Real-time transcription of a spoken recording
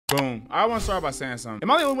Boom. I want to start by saying something.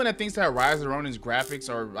 Am I the only one that thinks that Rise of Ronin's graphics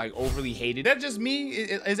are like overly hated? That's just me?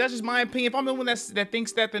 Is that just my opinion? If I'm the one that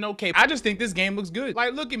thinks that, then okay. I just think this game looks good.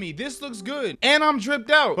 Like, look at me. This looks good. And I'm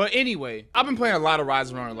dripped out. But anyway, I've been playing a lot of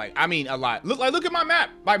Rise of Ronin. Like, I mean, a lot. Look at my map.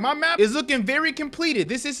 Like, my map is looking very completed.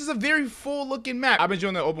 This is a very full looking map. I've been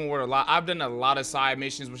doing the open world a lot. I've done a lot of side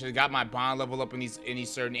missions, which has got my bond level up in these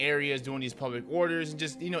certain areas, doing these public orders, and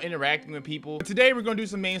just, you know, interacting with people. But today, we're gonna do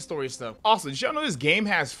some main story stuff. Also, did y'all know this game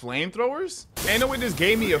has flamethrowers? Ain't no way this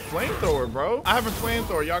gave me a flamethrower, bro. I have a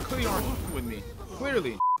flamethrower. Y'all clearly aren't with me.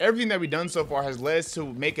 Clearly. Everything that we've done so far has led us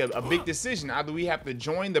to make a big decision. Either we have to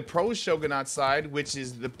join the pro shogunate side, which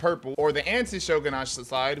is the purple, or the anti shogunate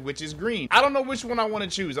side, which is green. I don't know which one I want to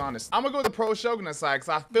choose, honest. I'm gonna go with the pro shogunate side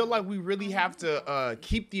because I feel like we really have to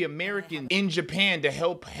keep the Americans in Japan to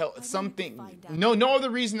help something. No other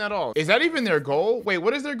reason at all. Is that even their goal? Wait,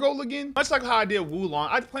 what is their goal again? Much like how I did Wulong,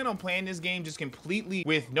 I plan on playing this game just completely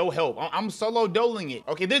with no help. I'm solo doling it.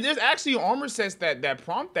 Okay, there's actually armor sets that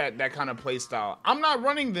prompt that kind of play style. I'm not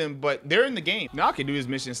running them, but they're in the game. Now I can do this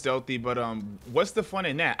mission stealthy, but what's the fun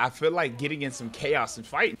in that? I feel like getting in some chaos and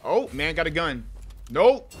fighting. Oh man, got a gun.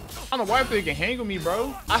 Nope. I don't know why they can hang with me,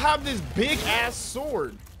 bro. I have this big ass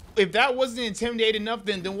sword. If that wasn't intimidating enough,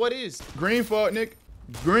 then what is? Green fuck Nick.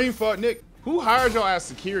 Green fuck Nick. Who hired y'all as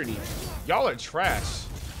security? Y'all are trash.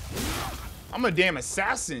 I'm a damn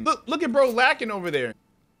assassin. Look at bro lacking over there.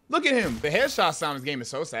 Look at him. The headshot sound in this game is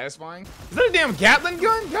so satisfying. Is that a damn Gatling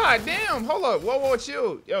gun? God damn. Hold up. Whoa,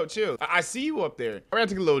 chill. Yo, chill. I see you up there. I gotta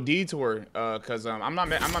take a little detour, cause I'm not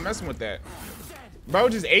messing with that. Bro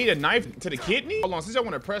just ate a knife to the kidney. Hold on, since y'all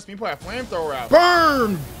want to press me, put a flamethrower out.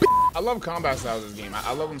 Burn. I love combat styles in this game.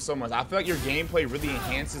 I love them so much. I feel like your gameplay really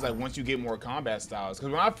enhances like once you get more combat styles. Cause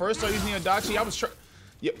when I first started using Adachi, I was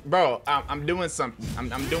yeah, bro, I'm doing something.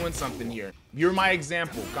 I'm doing something here. You're my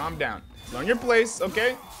example. Calm down. Learn your place,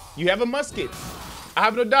 okay? You have a musket. I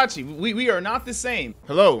have an Adachi. We are not the same.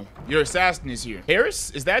 Hello, your assassin is here.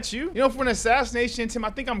 Harris, is that you? You know, for an assassination attempt,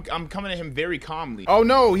 I think I'm coming at him very calmly. Oh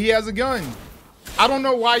no, he has a gun. I don't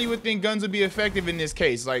know why you would think guns would be effective in this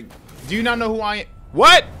case. Like, do you not know who I am?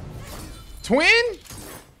 What? Twin?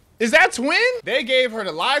 Is that Twin? They gave her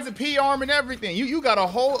the Liza P arm and everything. You got a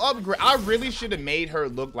whole upgrade. I really should have made her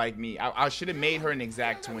look like me. I should have made her an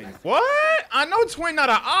exact twin. What? I know Twin not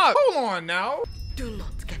an op. Hold on now. Do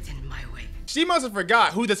not get in my way. She must have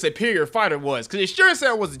forgot who the superior fighter was, because it sure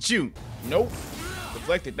said it wasn't you. Nope.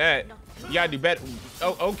 Deflected that. You gotta do better.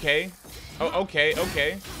 Oh, okay. Oh, okay.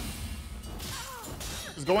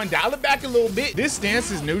 Just go and dial it back a little bit. This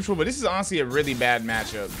stance is neutral, but this is honestly a really bad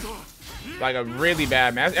matchup. Like a really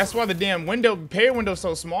bad match. That's why the damn parry window is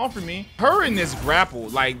so small for me. Her in this grapple,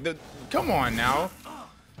 like, come on now.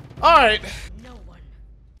 All right.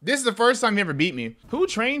 This is the first time you ever beat me. Who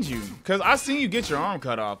trained you? Because I seen you get your arm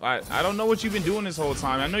cut off. I don't know what you've been doing this whole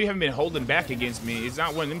time. I know you haven't been holding back against me. It's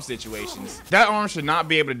not one of them situations. That arm should not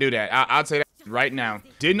be able to do that. I'll tell you that right now.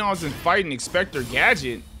 Didn't know I was in fighting Inspector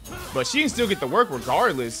Gadget, but she can still get to work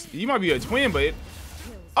regardless. You might be a twin, but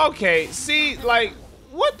okay, see, like,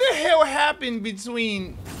 what the hell happened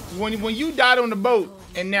between when you died on the boat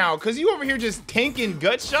and now? Because you over here just tanking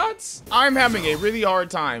gut shots? I'm having a really hard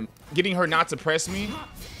time getting her not to press me.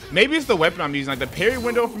 Maybe it's the weapon I'm using. Like, the parry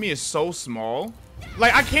window for me is so small.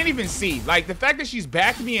 Like, I can't even see. Like, the fact that she's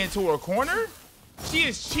backed me into her corner, she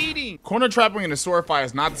is cheating. Corner trapping in a sword fight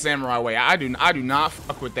is not the samurai way. I do not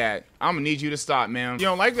fuck with that. I'm gonna need you to stop, man. You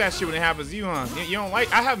don't like that shit when it happens to you, huh? You don't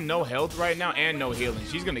like, I have no health right now and no healing.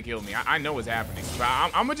 She's gonna kill me. I know what's happening. But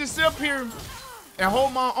I'm gonna just sit up here and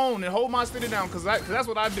hold my own and hold my steady down, cause that's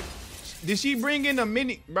what I do. Did she bring in a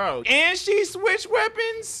mini, bro? And she switched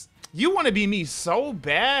weapons? You want to be me so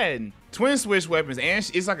bad. Twin switch weapons, and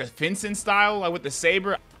it's like a fencing style, like with the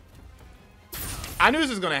saber. I knew this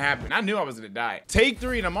was gonna happen. I knew I was gonna die. Take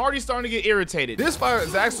 3, and I'm already starting to get irritated. This fight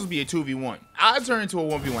is actually supposed to be a 2v1. I turned into a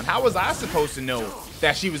 1v1. How was I supposed to know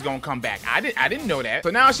that she was gonna come back? I didn't know that. So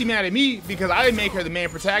now she mad at me because I didn't make her the main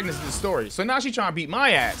protagonist of the story. So now she trying to beat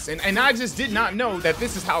my ass. And I just did not know that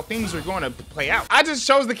this is how things are gonna play out. I just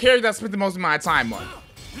chose the character that I spent the most of my time on.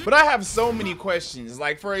 But I have so many questions.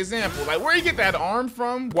 Like, for example, like, where you get that arm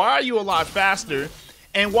from? Why are you a lot faster?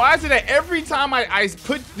 And why is it that every time I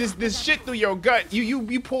put this shit through your gut,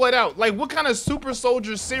 you pull it out? Like, what kind of super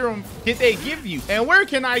soldier serum did they give you? And where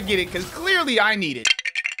can I get it? Because clearly I need it.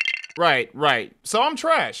 Right. So I'm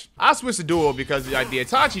trash. I switched to duo because the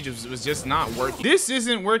Itachi was just not working. This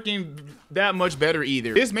isn't working that much better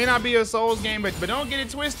either. This may not be a Souls game, but don't get it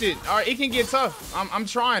twisted. All right, it can get tough. I'm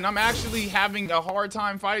trying. I'm actually having a hard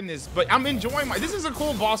time fighting this, but I'm enjoying this is a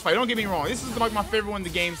cool boss fight. Don't get me wrong. This is like my favorite one in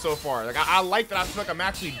the game so far. Like I like that. I feel like I'm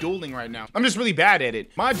actually dueling right now. I'm just really bad at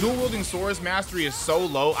it. My dual wielding swords mastery is so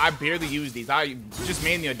low. I barely use these. I just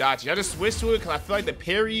mainly Adachi. I just switched to it because I feel like the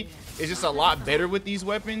parry is just a lot better with these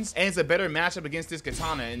weapons, and it's a better matchup against this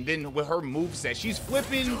katana. And then with her moveset, she's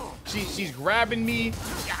flipping, she's grabbing me.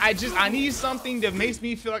 I need something that makes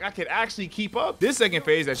me feel like I could actually keep up. This second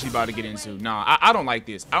phase that she's about to get into, nah, I don't like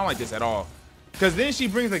this. I don't like this at all. Because then she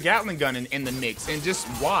brings a Gatling gun in the mix, and just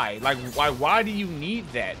why? Like, why do you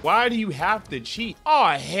need that? Why do you have to cheat? Oh,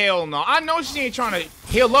 hell no. I know she ain't trying to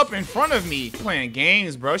heal up in front of me. Playing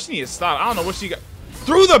games, bro. She needs to stop. I don't know what she got.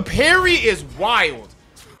 Through the parry is wild.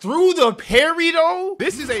 Through the parry, though,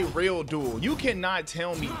 this is a real duel. You cannot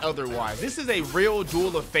tell me otherwise. This is a real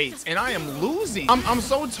duel of fates, and I am losing. I'm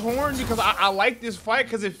so torn because I like this fight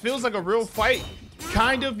because it feels like a real fight.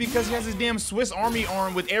 Kind of, because he has his damn Swiss Army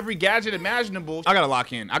arm with every gadget imaginable. I gotta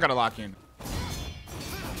lock in. I gotta lock in.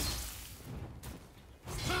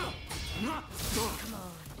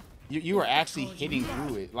 You are actually hitting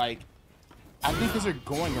through it. Like, I think these are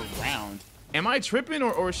going around. Am I tripping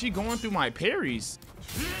or is she going through my parries?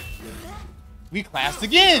 We classed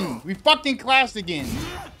again. We fucking classed again.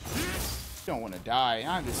 You don't want to die.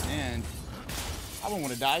 I understand. I don't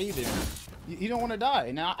want to die either. You don't want to die,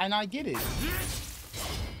 and I get it.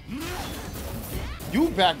 You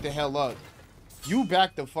back the hell up. You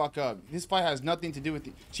back the fuck up. This fight has nothing to do with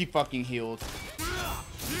it. She fucking healed.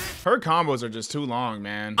 Her combos are just too long,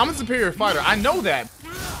 man. I'm a superior fighter. I know that.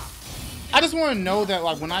 I just want to know that,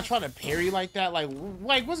 like, when I try to parry like that, like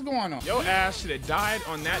what's going on? Your ass should have died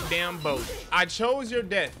on that damn boat. I chose your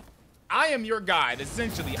death. I am your guide,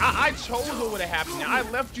 essentially. I chose what would have happened. I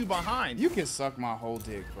left you behind. You can suck my whole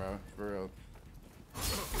dick, bro. For real.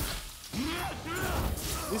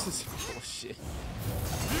 This is bullshit.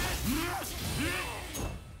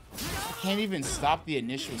 I can't even stop the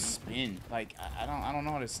initial spin. Like, I don't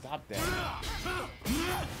know how to stop that.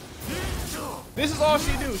 This is all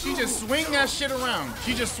she do. She just swing that shit around.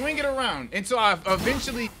 She just swing it around until I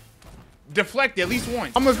eventually deflect at least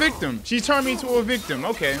once. I'm a victim. She turned me into a victim.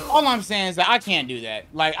 Okay. All I'm saying is that I can't do that.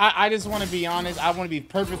 Like, I just want to be honest. I want to be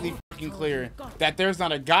perfectly fucking clear that there's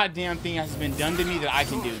not a goddamn thing that has been done to me that I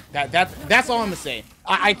can do. That's all I'm gonna say.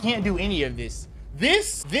 I can't do any of this.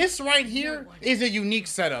 This right here is a unique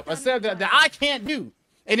setup. A setup that I can't do.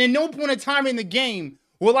 And in no point of time in the game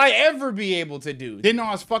will I ever be able to do. Didn't know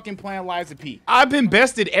I was fucking playing Liza P. I've been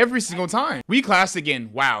bested every single time. We classed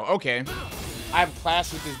again. Wow, okay. I've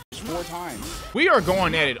classed with this bitch 4 times. We are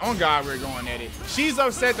going at it. On God, we're going at it. She's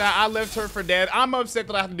upset that I left her for dead. I'm upset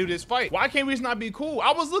that I have to do this fight. Why can't we just not be cool?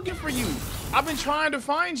 I was looking for you. I've been trying to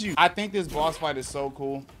find you. I think this boss fight is so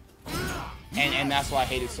cool. And that's why I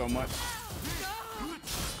hate it so much.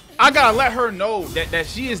 I gotta let her know that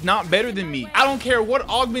she is not better than me. I don't care what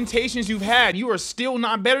augmentations you've had, you are still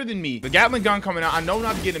not better than me. The Gatling gun coming out, I know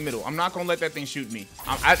not to get in the middle. I'm not gonna let that thing shoot me.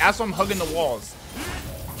 That's why I'm hugging the walls.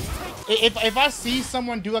 If I see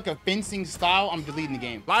someone do like a fencing style, I'm deleting the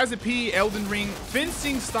game. Liza P, Elden Ring,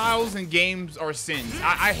 fencing styles in games are sins.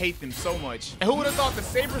 I hate them so much. And who would have thought the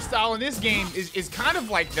saber style in this game is kind of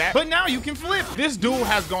like that, but now you can flip. This duel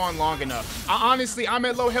has gone long enough. Honestly, I'm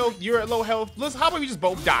at low health, you're at low health. How about we just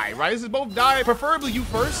both die, right? Let's just both die, preferably you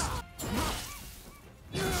first.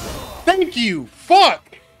 Thank you, fuck.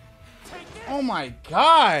 Oh my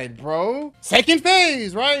God, bro. Second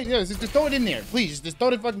phase, right? Yeah, just throw it in there. Please, just throw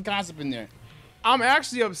the fucking concept in there. I'm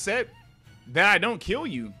actually upset that I don't kill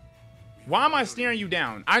you. Why am I staring you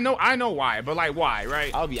down? I know why, but like why,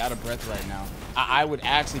 right? I'll be out of breath right now. I would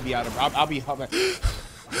actually be out of breath. I'll be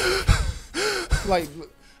like,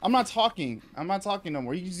 I'm not talking. I'm not talking no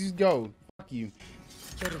more. You just go. Fuck you.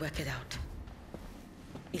 You'll work it out.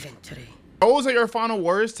 Eventually. Those are your final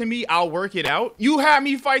words to me. I'll work it out. You had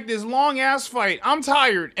me fight this long ass fight. I'm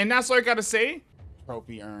tired, and that's all I gotta say.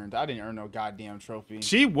 Trophy earned. I didn't earn no goddamn trophy.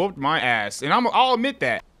 She whooped my ass, and I'll admit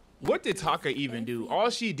that. What did Taka even do? All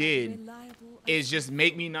she did is just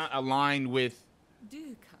make me not align with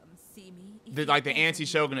the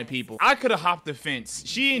anti-shogunate people. I could have hopped the fence.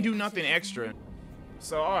 She didn't do nothing extra.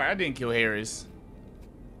 So all right, I didn't kill Harris.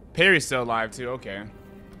 Perry's still alive too. Okay.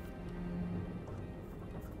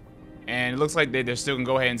 And it looks like they're still gonna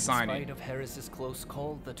go ahead and sign it. In spite of Harris's close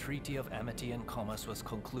call, the Treaty of Amity and Commerce was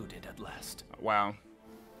concluded at last. Wow.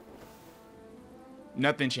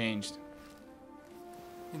 Nothing changed.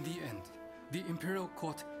 In the end, the Imperial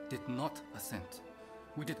Court did not assent.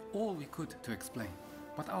 We did all we could to explain,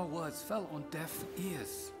 but our words fell on deaf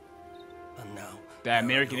ears. And now, That there are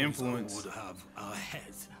American those influence. who would have our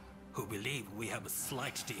heads, who believe we have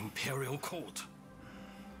slighted the Imperial Court.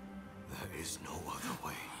 There is no other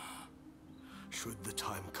way. Should the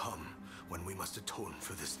time come when we must atone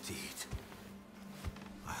for this deed,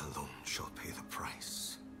 I alone shall pay the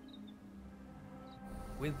price.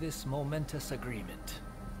 With this momentous agreement,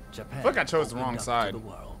 Japan I feel like I chose the opened wrong up side. to the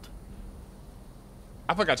world.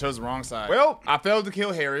 I feel like I chose the wrong side. Well, I failed to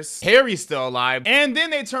kill Harris. Harry's still alive. And then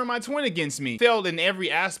they turned my twin against me. Failed in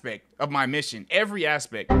every aspect of my mission. Every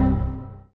aspect.